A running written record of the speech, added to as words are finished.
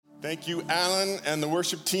Thank you, Alan, and the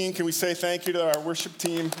worship team. Can we say thank you to our worship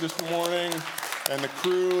team this morning and the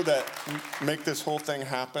crew that make this whole thing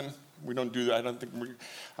happen? We don't do that. I don't think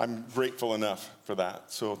I'm grateful enough for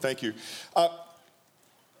that. So thank you.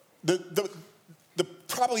 The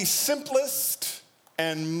probably simplest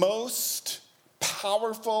and most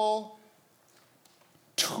powerful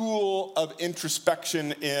tool of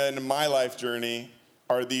introspection in my life journey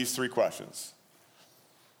are these three questions.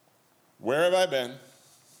 Where have I been?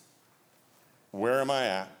 Where am I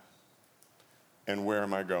at? And where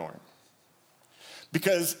am I going?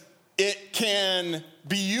 Because it can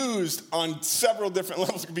be used on several different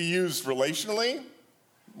levels. It can be used relationally.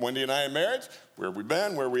 Wendy and I in marriage. Where have we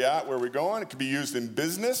been? Where are we at? Where are we going? It can be used in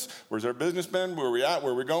business. Where's our business been? Where are we at?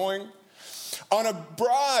 Where are we going? On a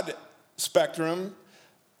broad spectrum,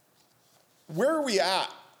 where are we at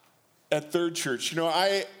Third Church? You know,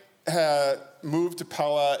 I had moved to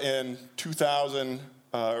Pella in 2000,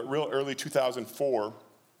 real early 2004.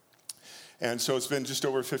 And so it's been just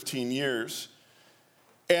over 15 years.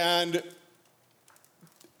 And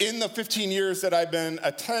in the 15 years that I've been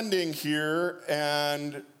attending here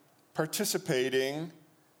and participating,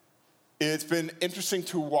 it's been interesting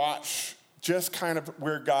to watch just kind of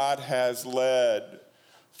where God has led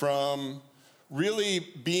from really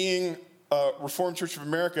being a Reformed Church of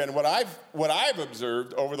America. And what I've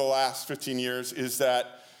observed over the last 15 years is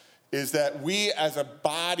that we as a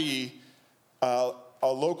body, a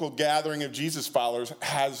local gathering of Jesus followers,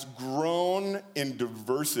 has grown in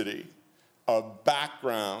diversity of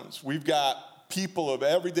backgrounds. We've got people of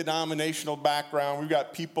every denominational background. We've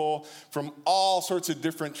got people from all sorts of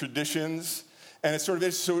different traditions. And it's sort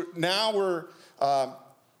of, so now we're,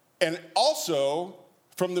 and also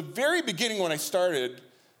from the very beginning when I started,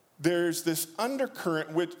 there's this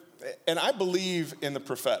undercurrent, and I believe in the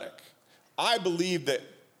prophetic. I believe that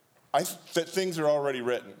things are already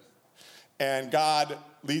written, and God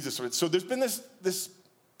leads us with it. So there's been this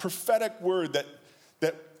prophetic word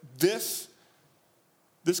that this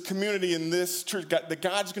community in this church, that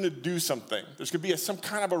God's going to do something. There's going to be some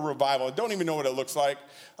kind of a revival. I don't even know what it looks like.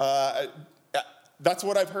 That's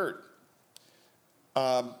what I've heard.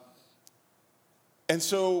 And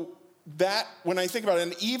so that, when I think about it,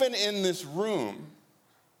 and even in this room,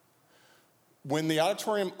 when the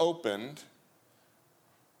auditorium opened,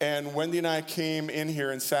 and Wendy and I came in here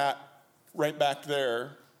and sat right back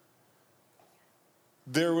there,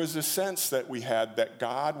 there was a sense that we had that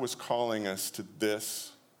God was calling us to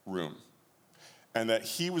this room and that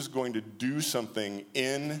he was going to do something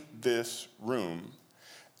in this room,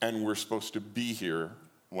 and we're supposed to be here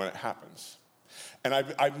when it happens. And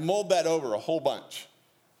I've mulled that over a whole bunch.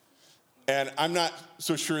 And I'm not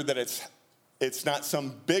so sure that it's not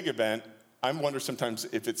some big event. I wonder sometimes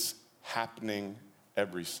if it's happening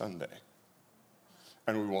every Sunday.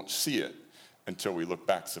 And we won't see it until we look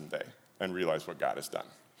back someday and realize what God has done.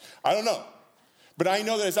 I don't know. But I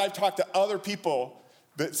know that as I've talked to other people,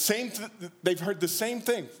 they've heard the same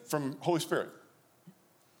thing from Holy Spirit.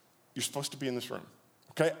 You're supposed to be in this room.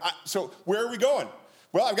 Okay? So where are we going?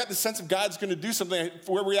 Well, I've got the sense of God's going to do something.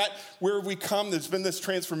 Where we're at, where have we come? There's been this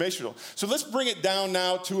transformational. So let's bring it down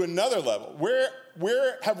now to another level.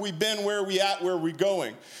 Where have we been? Where are we at? Where are we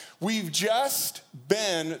going? We've just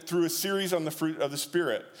been through a series on the fruit of the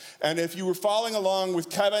Spirit. And if you were following along with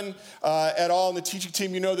Kevin at all in the teaching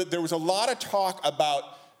team, you know that there was a lot of talk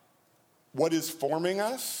about what is forming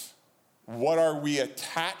us, what are we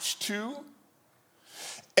attached to.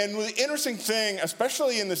 And the interesting thing,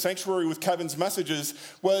 especially in the sanctuary with Kevin's messages,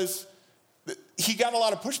 was he got a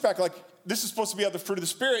lot of pushback, like, this is supposed to be about the fruit of the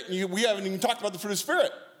Spirit, and we haven't even talked about the fruit of the Spirit.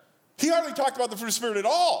 He hardly talked about the fruit of the Spirit at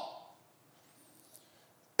all.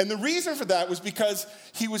 And the reason for that was because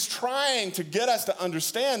he was trying to get us to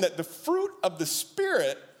understand that the fruit of the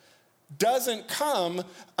Spirit doesn't come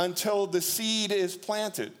until the seed is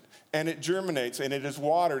planted, and it germinates, and it is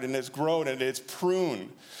watered, and it's grown, and it's pruned.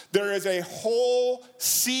 There is a whole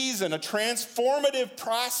season, a transformative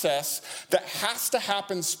process that has to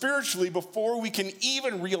happen spiritually before we can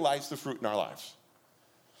even realize the fruit in our lives.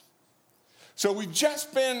 So we've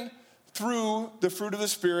just been through the fruit of the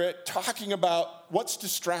Spirit, talking about what's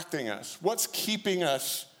distracting us, what's keeping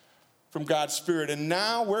us from God's Spirit. And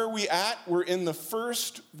now where are we at? We're in the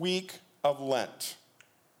first week of Lent.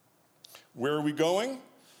 Where are we going?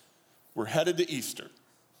 We're headed to Easter.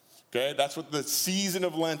 Okay, that's what the season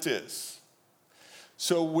of Lent is.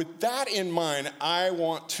 So with that in mind, I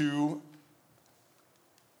want to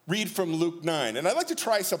read from Luke 9. And I'd like to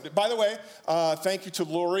try something. By the way, thank you to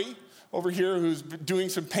Lori over here who's doing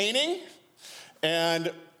some painting.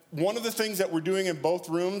 And one of the things that we're doing in both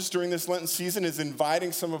rooms during this Lenten season is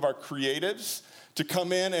inviting some of our creatives to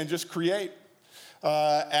come in and just create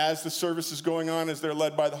as the service is going on, as they're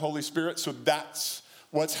led by the Holy Spirit. So that's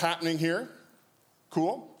what's happening here.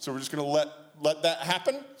 Cool. So we're just going to let that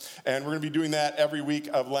happen. And we're going to be doing that every week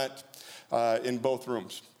of Lent in both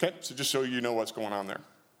rooms. Okay? So just so you know what's going on there.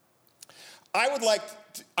 I'd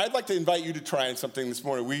like to invite you to try something this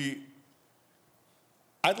morning.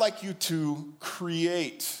 I'd like you to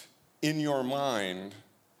create in your mind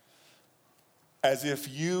as if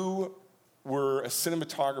you were a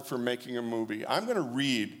cinematographer making a movie. I'm going to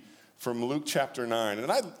read from Luke chapter 9.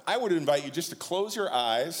 And I would invite you just to close your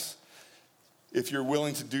eyes if you're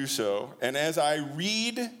willing to do so. And as I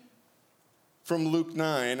read from Luke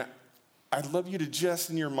 9, I'd love you to just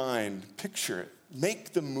in your mind picture it.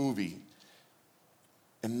 Make the movie.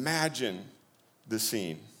 Imagine the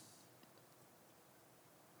scene.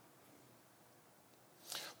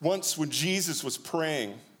 Once when Jesus was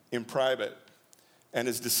praying in private and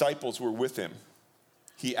his disciples were with him,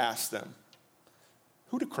 he asked them,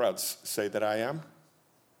 "Who do crowds say that I am?"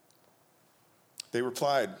 They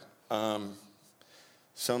replied,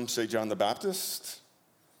 "Some say John the Baptist,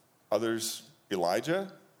 others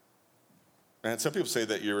Elijah, and some people say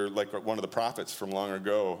that you're like one of the prophets from long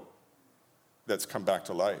ago that's come back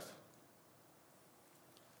to life."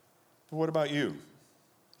 "But what about you?"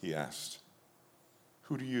 he asked.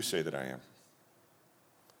 "Who do you say that I am?"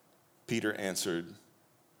 Peter answered,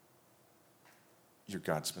 "You're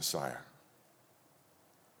God's Messiah."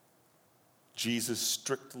 Jesus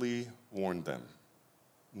strictly warned them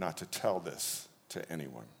not to tell this to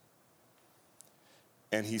anyone.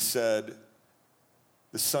 And he said,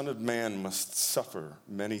 "The Son of Man must suffer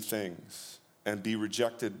many things and be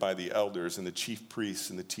rejected by the elders and the chief priests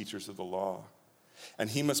and the teachers of the law. And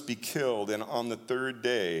he must be killed and on the third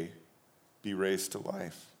day be raised to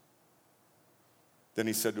life." Then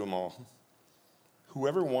he said to them all,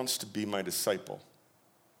 "Whoever wants to be my disciple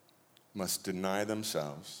must deny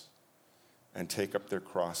themselves and take up their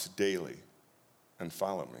cross daily and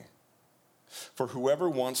follow me. For whoever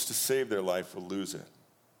wants to save their life will lose it,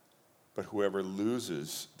 but whoever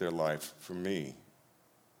loses their life for me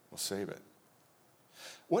will save it.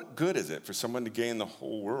 What good is it for someone to gain the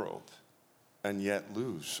whole world and yet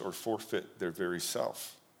lose or forfeit their very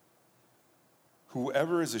self?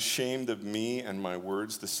 Whoever is ashamed of me and my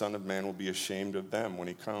words, the Son of Man will be ashamed of them when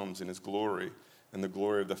he comes in his glory and the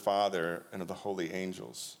glory of the Father and of the holy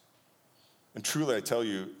angels. And truly I tell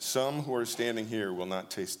you, some who are standing here will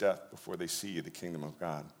not taste death before they see the kingdom of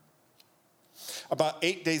God." About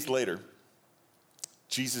 8 days later,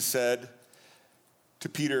 Jesus said to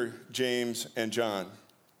Peter, James, and John,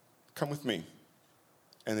 "Come with me."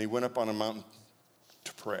 And they went up on a mountain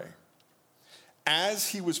to pray. As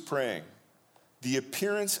he was praying, the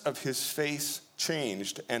appearance of his face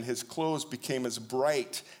changed, and his clothes became as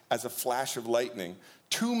bright as a flash of lightning.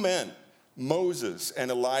 2 men, Moses and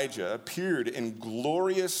Elijah, appeared in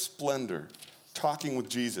glorious splendor, talking with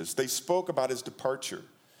Jesus. They spoke about his departure,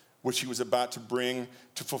 which he was about to bring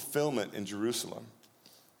to fulfillment in Jerusalem.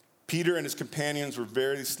 Peter and his companions were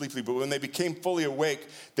very sleepy, but when they became fully awake,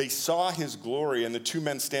 they saw his glory and the 2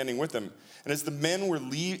 men standing with him. And as the men were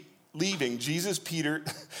leaving Jesus, Peter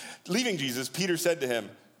said to him,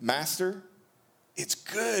 "Master, it's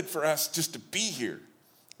good for us just to be here.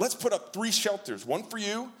 Let's put up 3 shelters, one for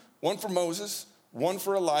you, one for Moses, one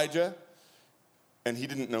for Elijah." And he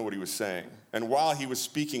didn't know what he was saying. And while he was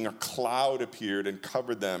speaking, a cloud appeared and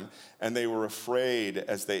covered them, and they were afraid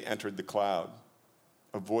as they entered the cloud.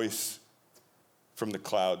 A voice from the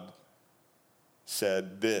cloud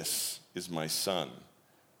said, "This is my son,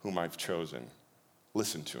 whom I've chosen.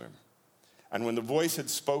 Listen to him." And when the voice had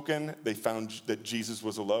spoken, they found that Jesus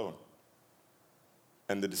was alone.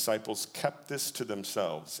 And the disciples kept this to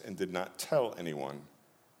themselves and did not tell anyone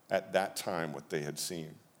at that time what they had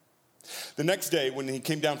seen. The next day, when he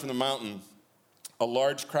came down from the mountain, a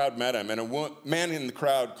large crowd met him, and a man in the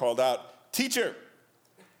crowd called out, "Teacher,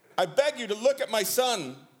 I beg you to look at my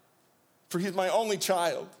son, for he's my only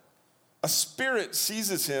child. A spirit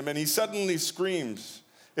seizes him, and he suddenly screams.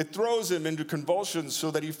 It throws him into convulsions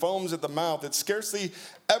so that he foams at the mouth. It scarcely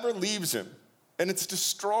ever leaves him, and it's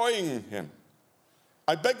destroying him.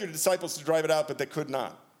 I begged your disciples to drive it out, but they could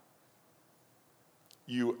not."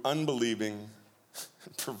 "You unbelieving,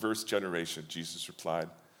 perverse generation," Jesus replied,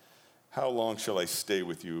 "how long shall I stay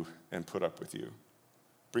with you and put up with you?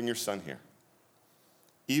 Bring your son here."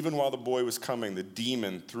 Even while the boy was coming, the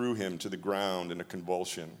demon threw him to the ground in a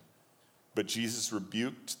convulsion. But Jesus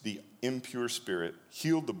rebuked the impure spirit,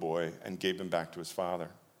 healed the boy, and gave him back to his father.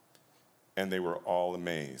 And they were all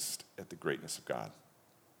amazed at the greatness of God.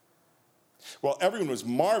 While everyone was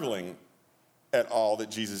marveling at all that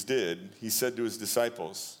Jesus did, he said to his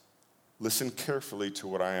disciples, "Listen carefully to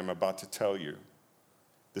what I am about to tell you.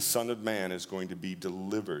 The Son of Man is going to be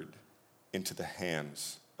delivered into the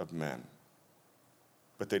hands of men."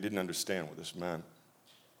 But they didn't understand what this meant.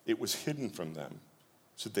 It was hidden from them,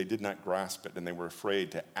 so they did not grasp it, and they were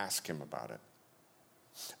afraid to ask him about it.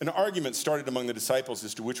 An argument started among the disciples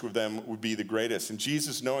as to which of them would be the greatest. And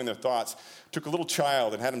Jesus, knowing their thoughts, took a little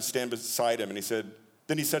child and had him stand beside him. And he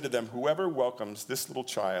said to them, "Whoever welcomes this little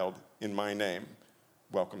child in my name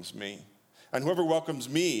welcomes me. And whoever welcomes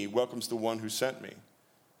me welcomes the one who sent me.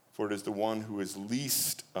 For it is the one who is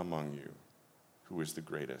least among you who is the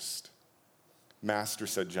greatest." "Master,"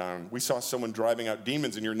 said John, "we saw someone driving out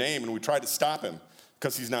demons in your name, and we tried to stop him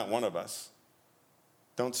because he's not one of us."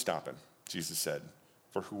 "Don't stop him," Jesus said,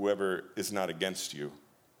 "for whoever is not against you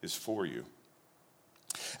is for you."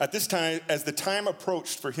 At this time, as the time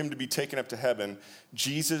approached for him to be taken up to heaven,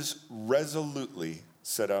 Jesus resolutely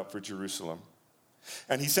set out for Jerusalem.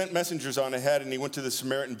 And he sent messengers on ahead, and he went to the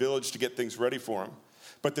Samaritan village to get things ready for him.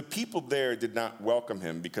 But the people there did not welcome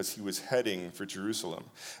him because he was heading for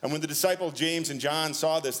Jerusalem. And when the disciples James and John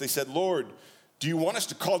saw this, they said, "Lord, do you want us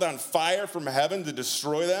to call down fire from heaven to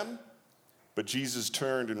destroy them?" But Jesus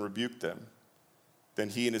turned and rebuked them. Then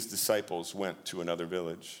he and his disciples went to another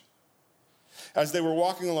village. As they were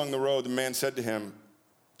walking along the road, the man said to him,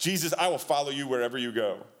 "Jesus, I will follow you wherever you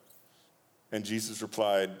go." And Jesus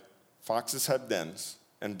replied, "Foxes have dens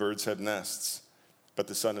and birds have nests, but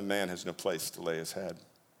the Son of Man has no place to lay his head."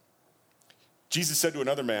 Jesus said to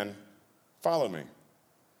another man, "Follow me."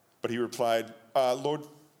 But he replied, "Lord,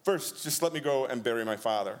 first just let me go and bury my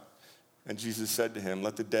father." And Jesus said to him,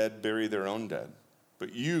 "Let the dead bury their own dead,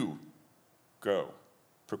 but you go,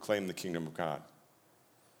 proclaim the kingdom of God."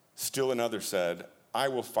 Still another said, "I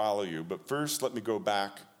will follow you, but first let me go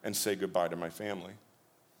back and say goodbye to my family."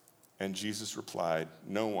 And Jesus replied,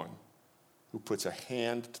 "No one who puts a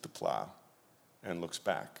hand to the plow and looks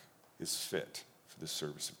back is fit for the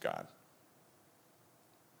service of God."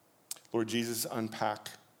 Lord Jesus, unpack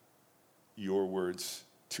your words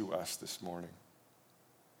to us this morning,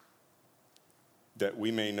 that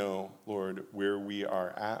we may know, Lord, where we are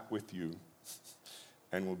at with you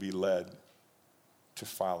and will be led to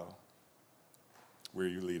follow where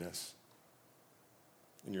you lead us.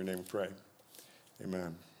 In your name we pray.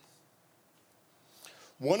 Amen.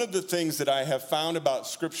 One of the things that I have found about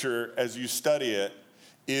Scripture as you study it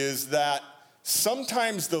is that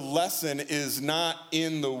sometimes the lesson is not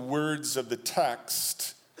in the words of the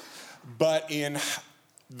text, but in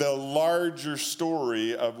the larger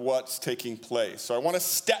story of what's taking place. So I want to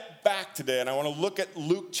step back today, and I want to look at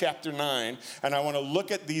Luke chapter 9, and I want to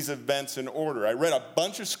look at these events in order. I read a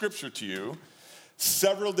bunch of Scripture to you,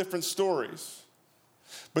 several different stories.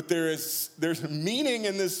 But there's a meaning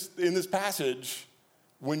in this passage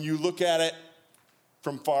when you look at it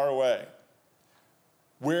from far away.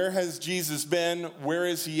 Where has Jesus been? Where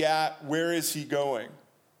is he at? Where is he going?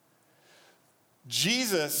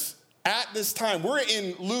 Jesus, at this time, we're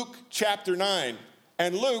in Luke chapter 9,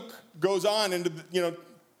 and Luke goes on into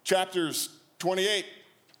chapters 28.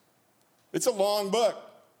 It's a long book.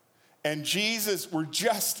 And Jesus, we're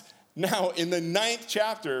just now in the 9th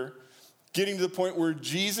chapter, getting to the point where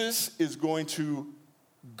Jesus is going to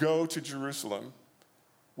go to Jerusalem,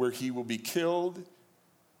 where he will be killed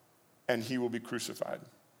and he will be crucified.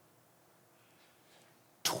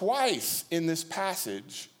 Twice in this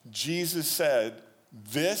passage, Jesus said,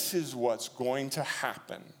 "This is what's going to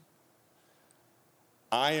happen.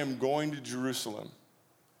 I am going to Jerusalem.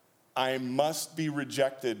 I must be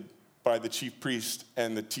rejected by the chief priests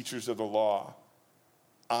and the teachers of the law.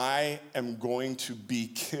 I am going to be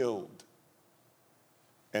killed.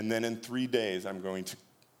 And then in 3 days, I'm going to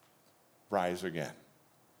rise again."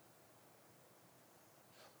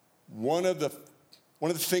 One of the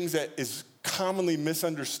things that is commonly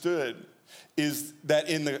misunderstood is that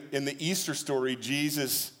in the Easter story,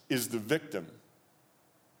 Jesus is the victim.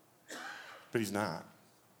 But he's not.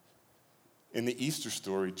 In the Easter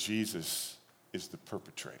story, Jesus is the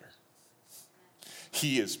perpetrator.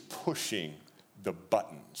 He is pushing the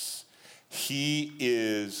buttons. He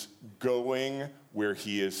is going where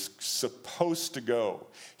he is supposed to go.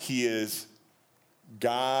 He is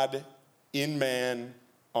God in man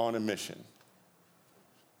on a mission.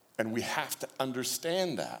 And we have to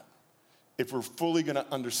understand that if we're fully going to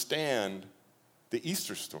understand the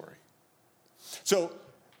Easter story. So I'm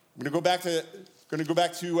going to go back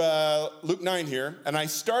to Luke 9 here, and I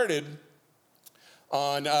started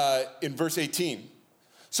in verse 18.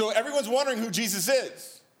 So everyone's wondering who Jesus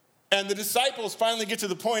is, and the disciples finally get to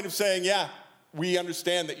the point of saying, "Yeah, we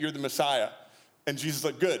understand that you're the Messiah." And Jesus is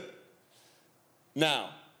like, "Good. Now,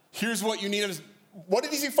 here's what you need to, what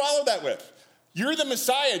did he follow that with? You're the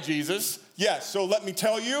Messiah, Jesus. Yes, so let me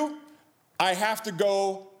tell you, I have to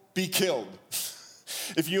go be killed.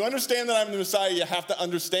 If you understand that I'm the Messiah, you have to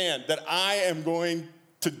understand that I am going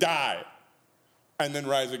to die and then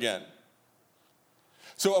rise again.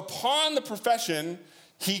 So upon the profession,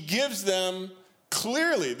 he gives them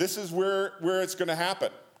clearly, this is where it's going to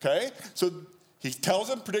happen, okay? So he tells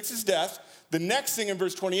them, predicts his death. The next thing in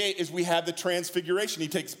verse 28 is we have the transfiguration. He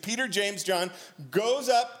takes Peter, James, John, goes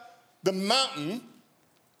up the mountain,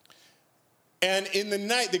 and in the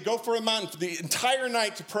night, they go for a mountain for the entire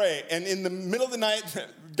night to pray. And in the middle of the night,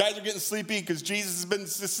 guys are getting sleepy because Jesus has been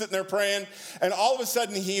just sitting there praying. And all of a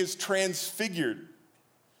sudden, he is transfigured.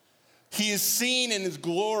 He is seen in his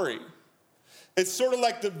glory. It's sort of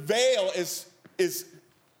like the veil is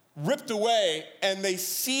ripped away, and they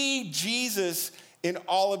see Jesus in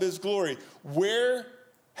all of his glory. Where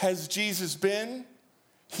has Jesus been?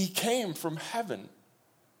 He came from heaven.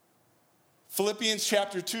 Philippians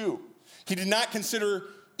chapter 2. He did not consider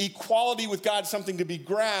equality with God something to be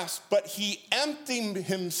grasped, but he emptied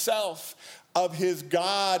himself of his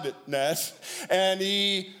godness, and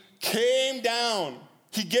he came down.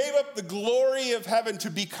 He gave up the glory of heaven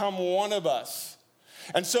to become one of us.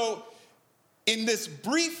 And so, in this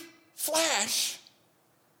brief flash,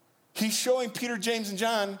 he's showing Peter, James, and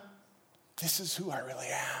John, this is who I really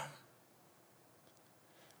am.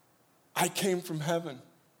 I came from heaven.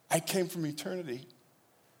 I came from eternity.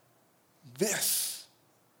 This.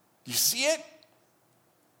 You see it?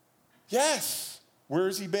 Yes. Where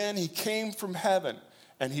has he been? He came from heaven,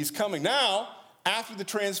 and he's coming. Now, after the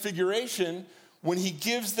transfiguration, when he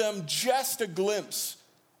gives them just a glimpse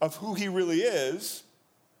of who he really is,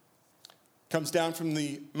 comes down from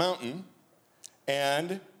the mountain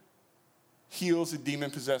and heals a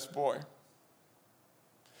demon-possessed boy.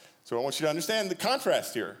 So I want you to understand the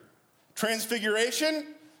contrast here. Transfiguration,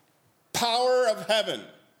 power of heaven.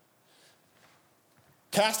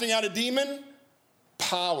 Casting out a demon,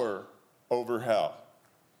 power over hell.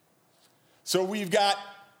 So we've got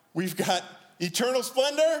eternal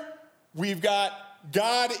splendor. We've got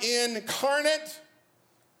God incarnate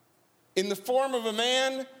in the form of a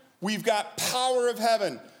man. We've got power of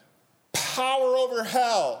heaven, power over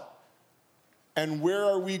hell. And where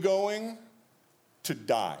are we going? To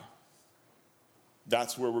die.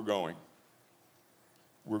 That's where we're going.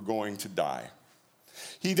 We're going to die.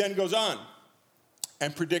 He then goes on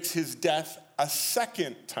and predicts his death a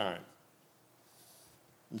second time.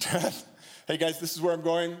 Death. Hey guys, this is where I'm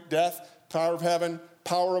going. Death, power of heaven,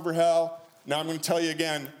 power over hell. Now I'm going to tell you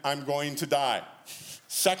again, I'm going to die.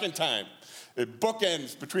 Second time. It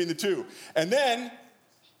bookends between the two. And then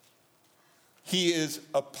he is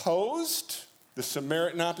opposed. The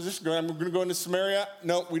Samaritan opposition. I'm going to go into Samaria.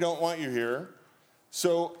 No, we don't want you here.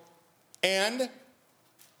 So, and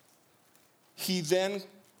he then,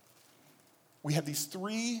 we have these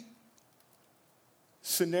three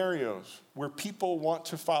scenarios where people want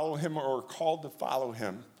to follow him or are called to follow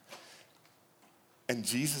him. And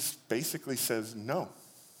Jesus basically says no.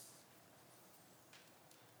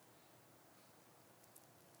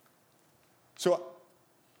 So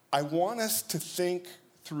I want us to think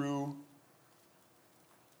through,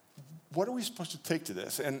 what are we supposed to take to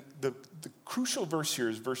this? And the crucial verse here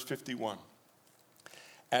is verse 51.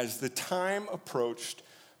 As the time approached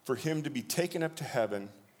for him to be taken up to heaven,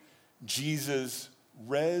 Jesus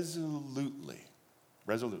resolutely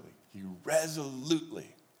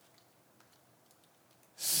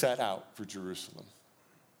set out for Jerusalem.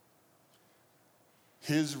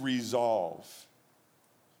 His resolve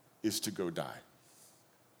is to go die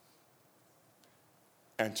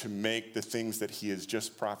and to make the things that he has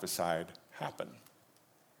just prophesied happen.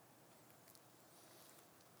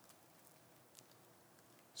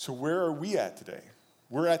 So where are we at today?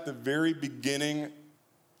 We're at the very beginning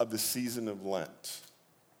of the season of Lent.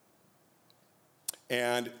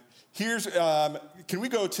 And here's, can we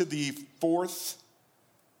go to the fourth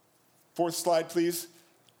slide, please?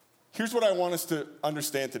 Here's what I want us to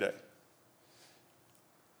understand today.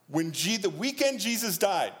 When the weekend Jesus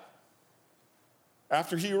died,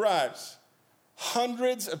 after he arrives,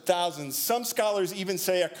 hundreds of thousands, some scholars even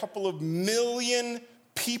say a couple of million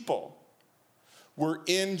people were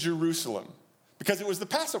in Jerusalem because it was the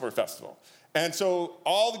Passover festival. And so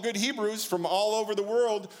all the good Hebrews from all over the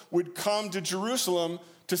world would come to Jerusalem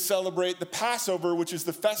to celebrate the Passover, which is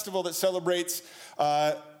the festival that celebrates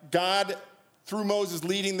God, through Moses,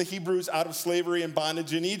 leading the Hebrews out of slavery and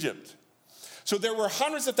bondage in Egypt. So there were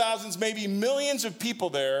hundreds of thousands, maybe millions of people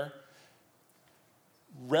there.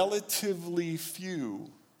 Relatively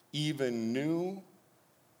few even knew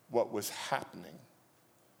what was happening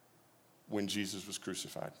when Jesus was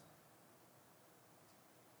crucified.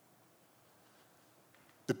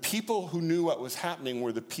 The people who knew what was happening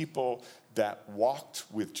were the people that walked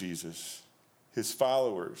with Jesus, his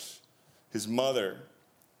followers, his mother,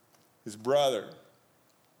 his brother,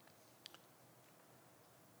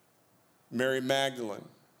 Mary Magdalene,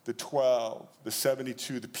 the 12, the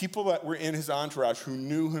 72, the people that were in his entourage who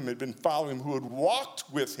knew him, had been following him, who had walked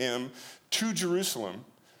with him to Jerusalem,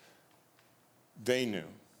 they knew.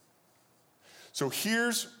 So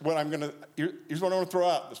here's what I want to throw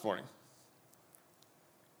out this morning.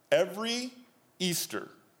 Every Easter,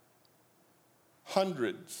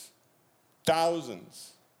 hundreds,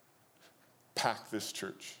 thousands pack this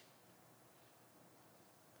church.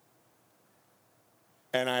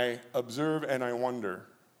 And I observe and I wonder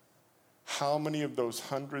how many of those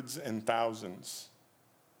hundreds and thousands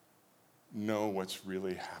know what's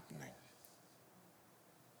really happening.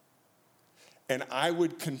 And I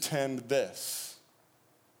would contend this: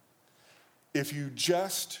 if you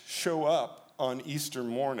just show up on Easter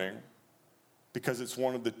morning because it's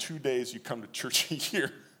one of the 2 days you come to church a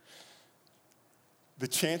year, the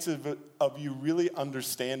chances of you really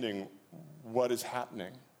understanding what is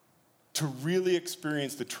happening, to really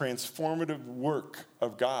experience the transformative work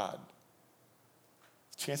of God,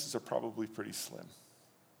 chances are probably pretty slim.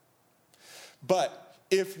 But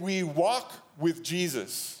if we walk with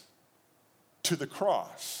Jesus to the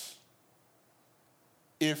cross,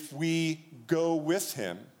 if we go with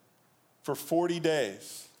him for 40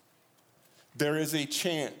 days, there is a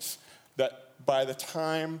chance that by the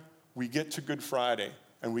time we get to Good Friday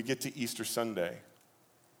and we get to Easter Sunday,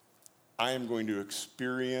 I am going to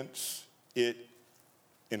experience it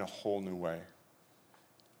in a whole new way,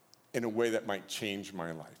 in a way that might change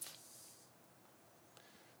my life.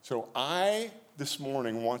 So I, this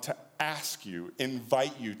morning, want to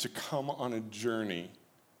invite you to come on a journey,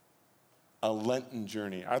 a Lenten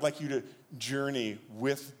journey. I'd like you to journey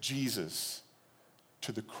with Jesus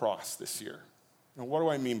to the cross this year. Now, what do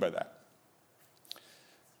I mean by that?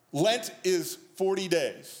 Lent is 40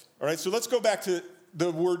 days, all right? So let's go back to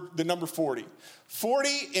the number 40. 40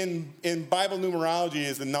 in Bible numerology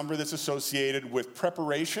is the number that's associated with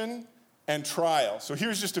preparation and trial. So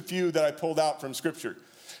here's just a few that I pulled out from Scripture.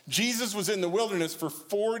 Jesus was in the wilderness for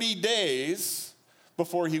 40 days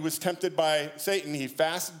before he was tempted by Satan. He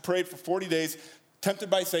fasted, prayed for 40 days, tempted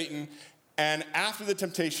by Satan, and after the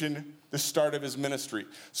temptation, the start of his ministry.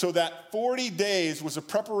 So that 40 days was a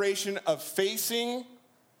preparation of facing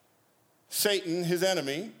Satan, his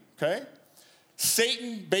enemy, okay?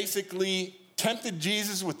 Satan basically tempted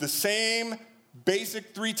Jesus with the same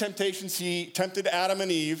basic 3 temptations he tempted Adam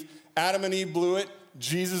and Eve. Adam and Eve blew it.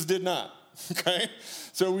 Jesus did not, okay?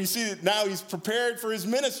 So we see that now he's prepared for his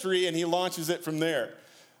ministry and he launches it from there.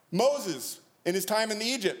 Moses, in his time in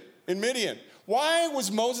Egypt, in Midian. Why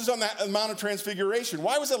was Moses on that Mount of Transfiguration?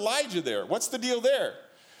 Why was Elijah there? What's the deal there?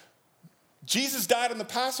 Jesus died on the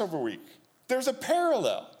Passover week. There's a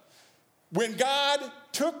parallel. When God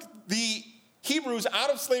took the Hebrews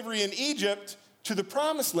out of slavery in Egypt to the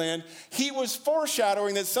promised land, he was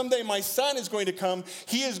foreshadowing that someday my son is going to come.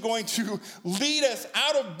 He is going to lead us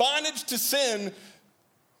out of bondage to sin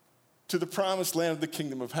to the promised land of the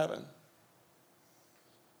kingdom of heaven.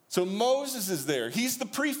 So Moses is there. He's the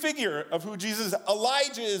prefigure of who Jesus is.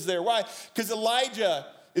 Elijah is there. Why? Because Elijah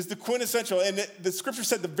is the quintessential. And the scripture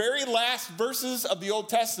said the very last verses of the Old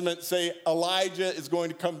Testament say Elijah is going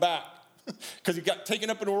to come back because he got taken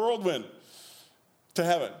up in a whirlwind to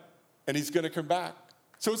heaven. And he's going to come back.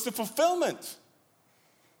 So it's the fulfillment.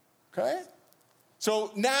 Okay?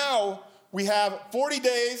 So now we have 40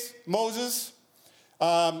 days, Moses.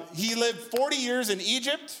 He lived 40 years in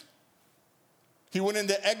Egypt. He went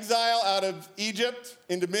into exile out of Egypt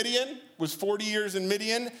into Midian, was 40 years in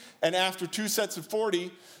Midian, and after 2 sets of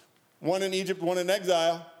 40, one in Egypt, one in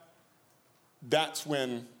exile, that's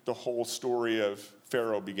when the whole story of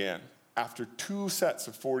Pharaoh began, after 2 sets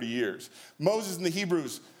of 40 years. Moses and the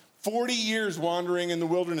Hebrews, 40 years wandering in the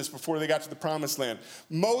wilderness before they got to the promised land.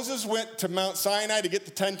 Moses went to Mount Sinai to get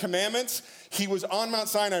the 10 Commandments. He was on Mount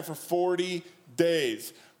Sinai for 40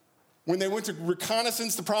 days. When they went to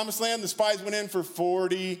reconnaissance the promised land, the spies went in for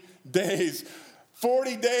 40 days.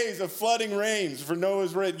 40 days of flooding rains for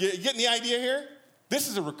Noah's raid. You getting the idea here? This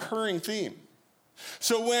is a recurring theme.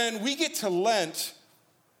 So when we get to Lent,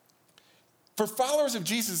 for followers of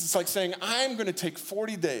Jesus, it's like saying, I'm going to take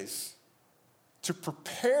 40 days to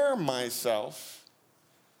prepare myself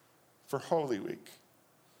for Holy Week,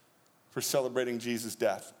 for celebrating Jesus'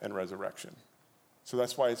 death and resurrection. So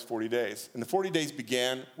that's why it's 40 days. And the 40 days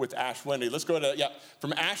began with Ash Wednesday. Let's go to,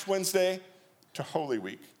 from Ash Wednesday to Holy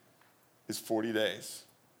Week. is 40 days.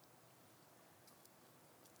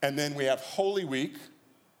 And then we have Holy Week,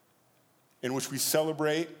 in which we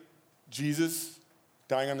celebrate Jesus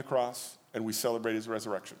dying on the cross, and we celebrate his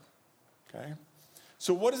resurrection. Okay?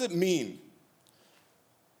 So what does it mean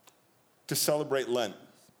to celebrate Lent?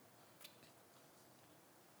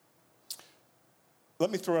 Let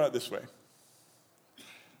me throw it out this way.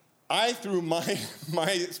 I, through my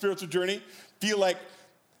spiritual journey, feel like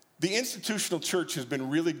the institutional church has been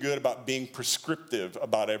really good about being prescriptive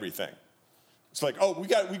about everything. It's like, oh, we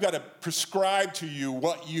got to prescribe to you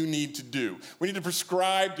what you need to do. We need to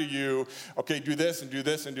prescribe to you, okay, do this and do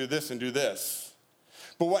this and do this and do this.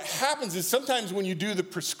 But what happens is sometimes when you do the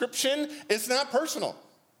prescription, it's not personal.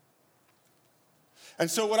 And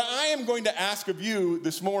so what I am going to ask of you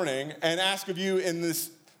this morning and ask of you in this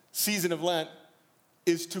season of Lent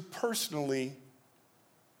is to personally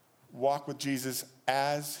walk with Jesus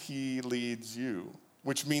as he leads you,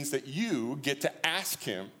 which means that you get to ask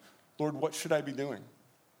him, Lord, what should I be doing?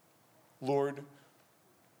 Lord,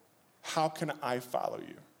 how can I follow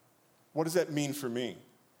you? What does that mean for me?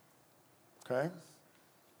 Okay?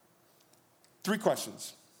 4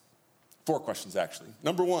 questions, actually.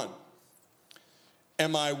 Number 1,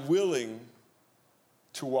 am I willing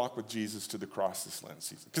to walk with Jesus to the cross this Lent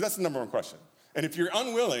season? Because that's the number 1 question. And if you're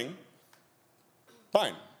unwilling,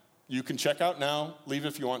 fine. You can check out now, leave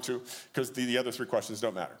if you want to, because the other 3 questions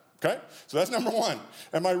don't matter. Okay? So that's number 1.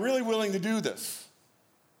 Am I really willing to do this?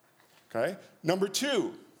 Okay? Number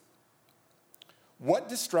 2, what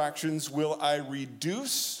distractions will I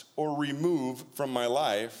reduce or remove from my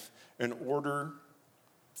life in order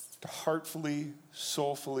to heartfully,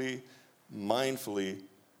 soulfully, mindfully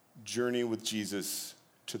journey with Jesus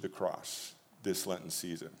to the cross this Lenten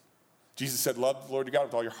season? Jesus said, love the Lord your God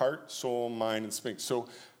with all your heart, soul, mind, and spirit. So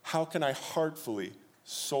how can I heartfully,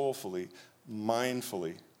 soulfully,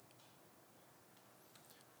 mindfully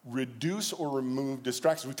reduce or remove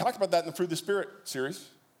distractions? We talked about that in the Fruit of the Spirit series.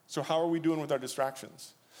 So how are we doing with our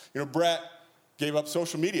distractions? Brett gave up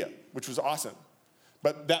social media, which was awesome.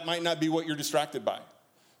 But that might not be what you're distracted by.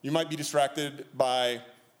 You might be distracted by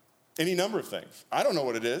any number of things. I don't know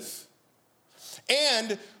what it is.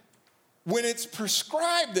 And when it's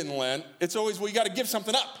prescribed in Lent, it's always, well, you got to give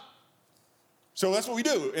something up. So that's what we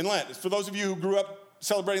do in Lent. For those of you who grew up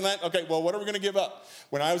celebrating Lent, okay, well, what are we going to give up?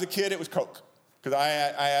 When I was a kid, it was Coke. Because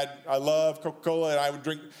I love Coca-Cola, and I would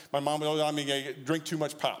drink, my mom would always tell me, drink too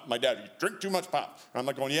much pop. My dad, you drink too much pop. And I'm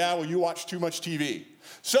like going, yeah, well, you watch too much TV.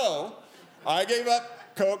 So I gave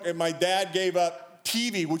up Coke, and my dad gave up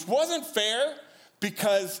TV, which wasn't fair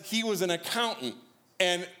because he was an accountant.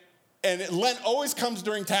 And Lent always comes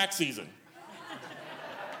during tax season.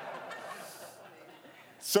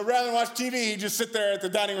 So rather than watch TV, he'd just sit there at the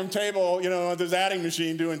dining room table, at this adding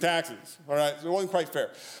machine doing taxes. All right, so it wasn't quite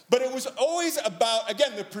fair. But it was always about,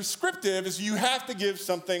 again, the prescriptive is you have to give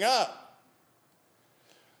something up.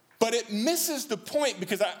 But it misses the point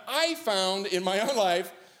because I found in my own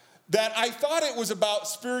life that I thought it was about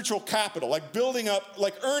spiritual capital, like building up,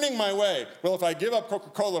 like earning my way. Well, if I give up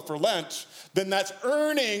Coca-Cola for Lent, then that's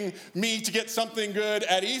earning me to get something good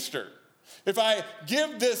at Easter. If I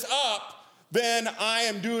give this up, then I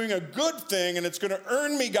am doing a good thing and it's going to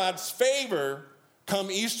earn me God's favor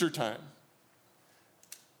come Easter time.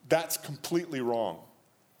 That's completely wrong.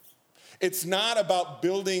 It's not about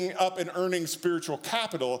building up and earning spiritual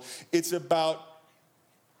capital. It's about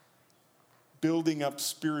building up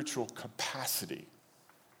spiritual capacity.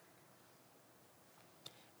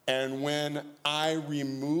 And when I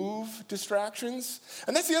remove distractions,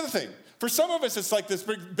 and that's the other thing. For some of us, it's like this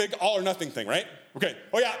big all or nothing thing, right? Okay,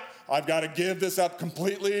 oh yeah, I've got to give this up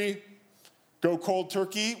completely, go cold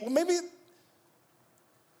turkey. Well, maybe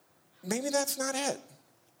that's not it.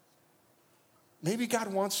 Maybe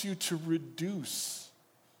God wants you to reduce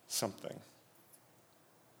something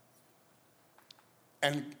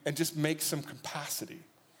and just make some capacity.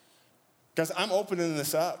 Guys, I'm opening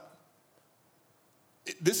this up.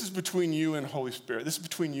 This is between you and Holy Spirit. This is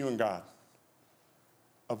between you and God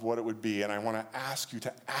of what it would be. And I want to ask you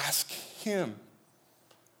to ask him,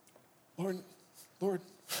 Lord,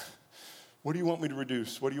 what do you want me to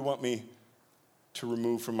reduce? What do you want me to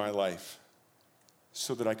remove from my life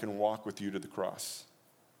so that I can walk with you to the cross?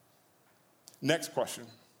 Next question.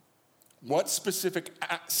 What specific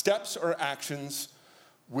steps or actions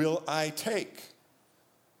will I take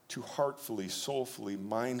to heartfully, soulfully,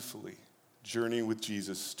 mindfully journey with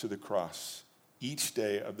Jesus to the cross each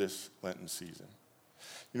day of this Lenten season?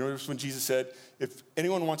 You notice when Jesus said, if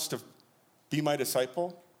anyone wants to be my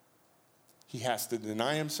disciple, he has to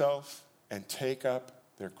deny himself and take up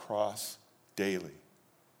their cross daily.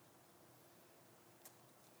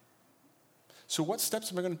 So what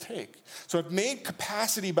steps am I going to take? So I've made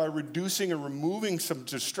capacity by reducing or removing some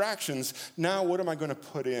distractions. Now what am I going to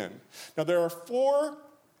put in? Now there are 4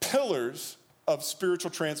 pillars of spiritual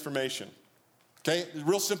transformation. Okay,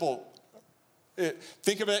 real simple.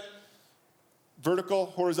 Think of it vertical,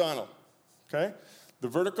 horizontal. Okay, the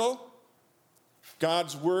vertical,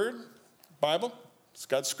 God's word, Bible, it's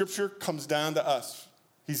God's scripture comes down to us.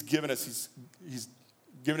 He's given us, he's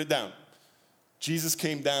given it down. Jesus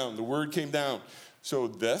came down, the word came down. So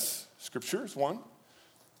this, scripture is one.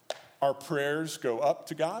 Our prayers go up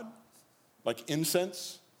to God, like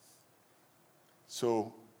incense.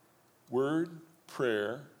 So word,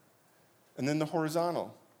 prayer, and then the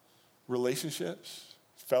horizontal, relationships,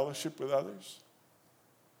 fellowship with others.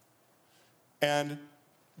 And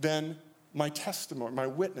then my testimony, my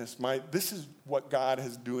witness, this is what God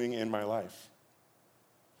is doing in my life.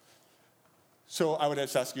 So I would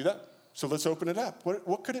just ask you that. So let's open it up.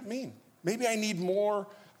 What could it mean? Maybe I need more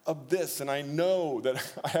of this, and I know that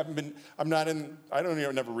I don't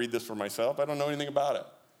even never read this for myself. I don't know anything about it.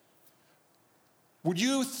 Would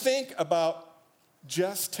you think about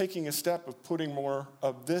just taking a step of putting more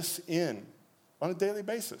of this in on a daily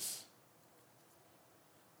basis?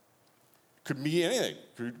 Could be anything.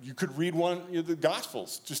 You could read the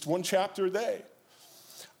Gospels, just one chapter a day.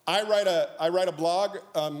 I write a blog,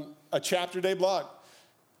 a chapter a day blog.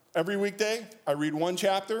 Every weekday, I read one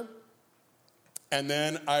chapter, and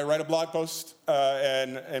then I write a blog post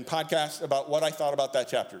and podcast about what I thought about that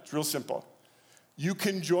chapter. It's real simple. You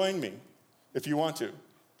can join me if you want to.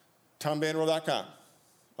 TomBandwell.com.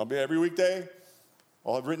 I'll be every weekday.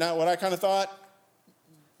 I'll have written out what I kind of thought.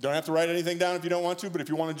 Don't have to write anything down if you don't want to, but if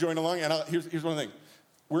you want to join along, and here's one thing.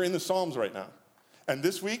 We're in the Psalms right now. And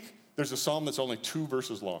this week, there's a psalm that's only 2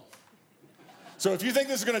 verses long. So if you think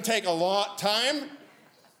this is going to take a lot time,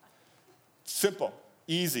 simple,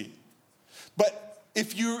 easy. But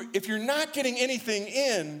if you're not getting anything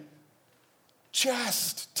in,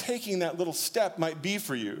 just taking that little step might be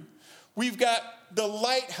for you. We've got the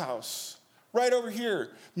lighthouse right over here.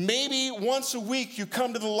 Maybe once a week you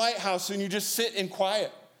come to the lighthouse and you just sit in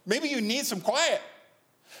quiet. Maybe you need some quiet.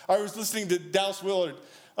 I was listening to Dallas Willard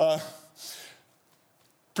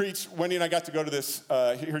preach. Wendy and I got to go to this,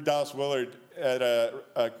 hear Dallas Willard at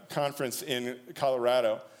a conference in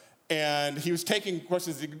Colorado. And he was taking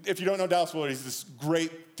questions. If you don't know Dallas Willard, he's this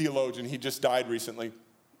great theologian. He just died recently.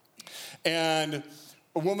 And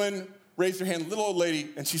a woman raised her hand, a little old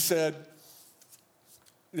lady, and she said,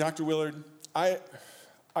 Dr. Willard, I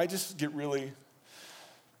just get really,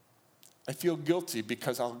 I feel guilty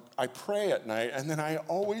because I pray at night, and then I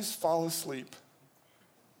always fall asleep.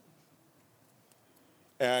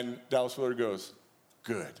 And Dallas Willard goes,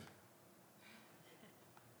 good.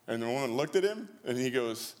 And the woman looked at him, and he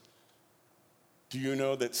goes, do you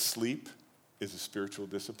know that sleep is a spiritual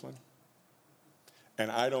discipline?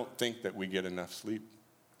 And I don't think that we get enough sleep.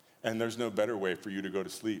 And there's no better way for you to go to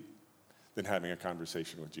sleep than having a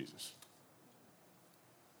conversation with Jesus.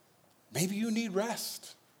 Maybe you need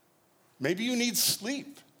rest. Maybe you need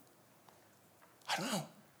sleep. I don't know.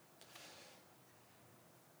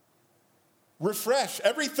 Refresh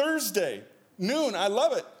every Thursday, noon. I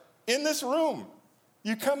love it. In this room.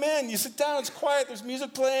 You come in, you sit down, it's quiet, there's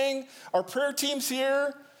music playing, our prayer team's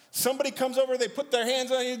here, somebody comes over, they put their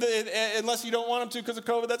hands on you, unless you don't want them to because of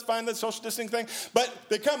COVID, that's fine, that's social distancing thing, but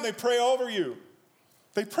they come, they pray over you.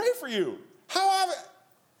 They pray for you.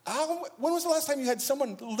 When was the last time you had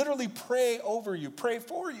someone literally pray over you, pray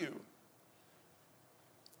for you?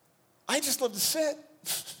 I just love to sit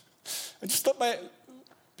and just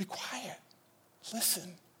be quiet,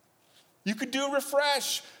 listen. You could do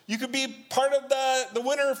refresh. You could be part of the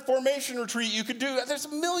winter formation retreat. There's a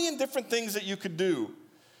million different things that you could do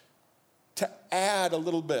to add a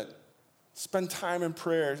little bit. Spend time in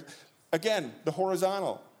prayer. Again, the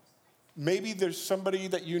horizontal. Maybe there's somebody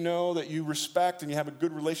that you know that you respect and you have a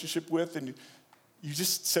good relationship with, and you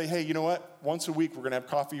just say, hey, you know what? Once a week we're going to have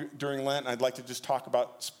coffee during Lent, and I'd like to just talk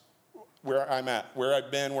about where I'm at, where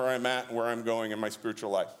I've been, where I'm at, and where I'm going in my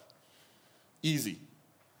spiritual life. Easy.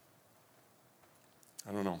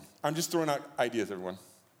 I don't know. I'm just throwing out ideas, everyone.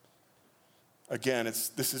 Again,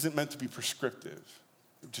 this isn't meant to be prescriptive.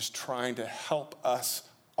 We're just trying to help us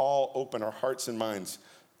all open our hearts and minds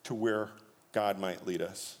to where God might lead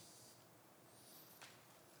us.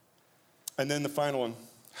 And then the final one,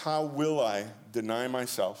 how will I deny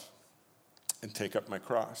myself and take up my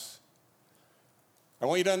cross? I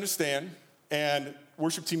want you to understand, and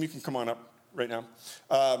worship team, you can come on up right now.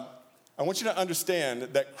 I want you to understand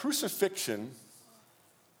that crucifixion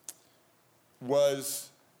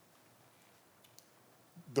was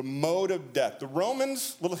the mode of death. The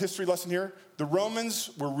Romans, little history lesson here, the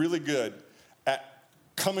Romans were really good at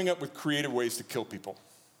coming up with creative ways to kill people.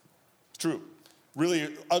 It's true.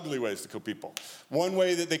 Really ugly ways to kill people. One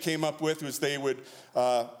way that they came up with was they would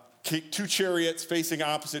keep two chariots facing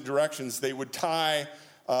opposite directions. They would tie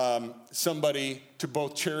somebody to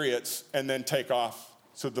both chariots and then take off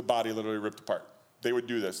so the body literally ripped apart. They would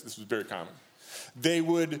do this. This was very common. They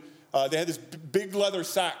had this big leather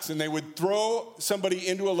sacks, and they would throw somebody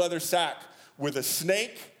into a leather sack with a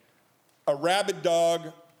snake, a rabid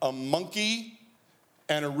dog, a monkey,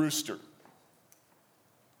 and a rooster.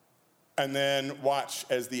 And then watch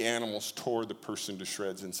as the animals tore the person to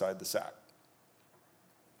shreds inside the sack.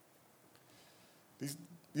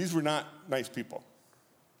 These were not nice people.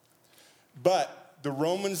 But the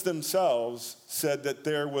Romans themselves said that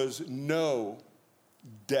there was no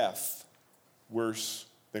death worse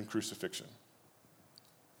than crucifixion.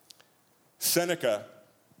 Seneca,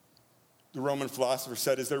 the Roman philosopher,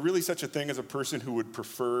 said, "Is there really such a thing as a person who would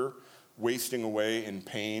prefer wasting away in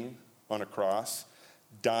pain on a cross,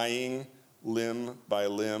 dying limb by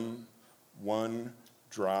limb, one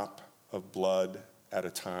drop of blood at a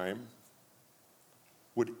time?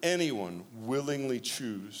 Would anyone willingly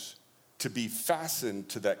choose to be fastened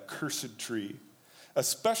to that cursed tree,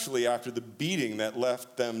 especially after the beating that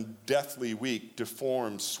left them deathly weak,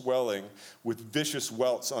 deformed, swelling, with vicious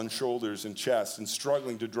welts on shoulders and chest, and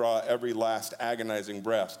struggling to draw every last agonizing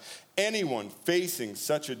breath? Anyone facing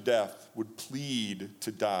such a death would plead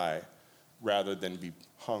to die rather than be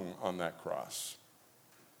hung on that cross."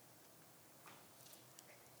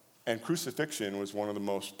 And crucifixion was one of the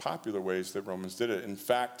most popular ways that Romans did it. In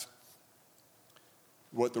fact,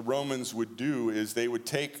 what the Romans would do is they would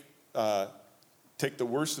take the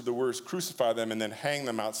worst of the worst, crucify them, and then hang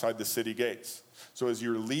them outside the city gates. So as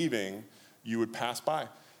you're leaving, you would pass by.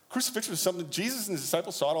 Crucifixion was something Jesus and his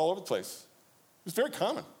disciples saw it all over the place. It was very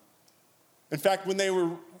common. In fact, when they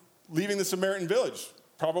were leaving the Samaritan village,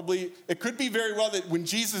 probably, it could be very well that when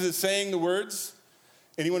Jesus is saying the words,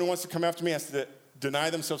 anyone who wants to come after me has to deny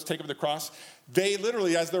themselves, take up the cross, they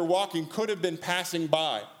literally, as they're walking, could have been passing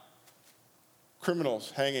by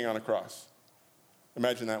criminals hanging on a cross.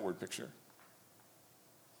 Imagine that word picture.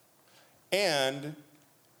 And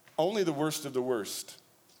only the worst of the worst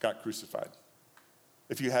got crucified.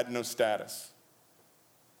 If you had no status,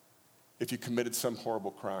 if you committed some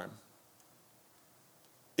horrible crime.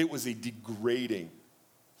 It was a degrading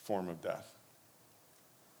form of death.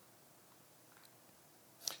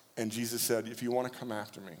 And Jesus said, if you want to come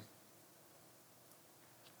after me,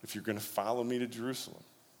 if you're going to follow me to Jerusalem,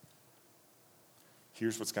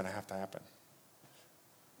 here's what's going to happen.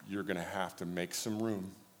 You're going to have to make some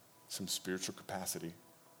room, some spiritual capacity,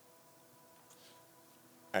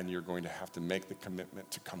 and you're going to have to make the commitment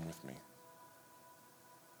to come with me.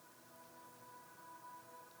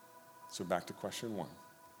 So back to question 1.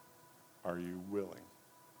 Are you willing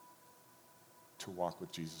to walk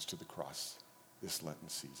with Jesus to the cross this Lenten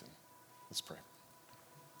season? Let's pray.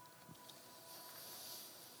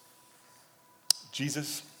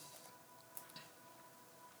 Jesus,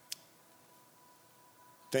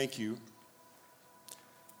 thank you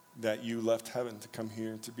that you left heaven to come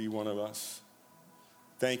here to be one of us.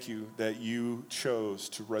 Thank you that you chose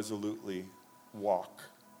to resolutely walk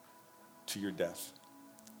to your death.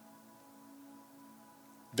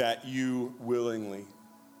 That you willingly,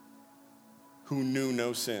 who knew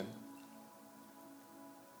no sin,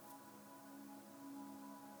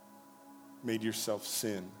 made yourself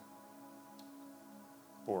sin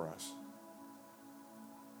for us.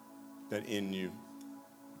 That in you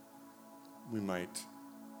we might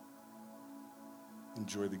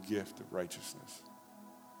enjoy the gift of righteousness.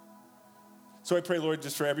 So I pray, Lord,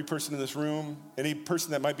 just for every person in this room, any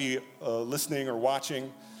person that might be listening or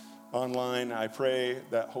watching online, I pray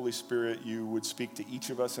that, Holy Spirit, you would speak to each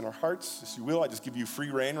of us in our hearts. As you will, I just give you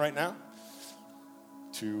free rein right now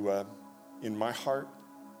to, in my heart,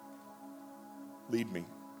 lead me.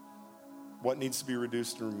 What needs to be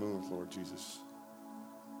reduced and removed, Lord Jesus?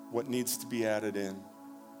 What needs to be added in?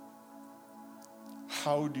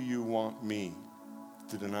 How do you want me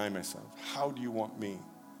to deny myself? How do you want me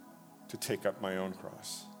to take up my own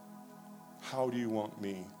cross? How do you want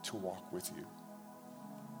me to walk with you?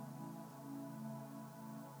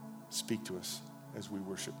 Speak to us as we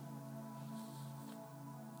worship.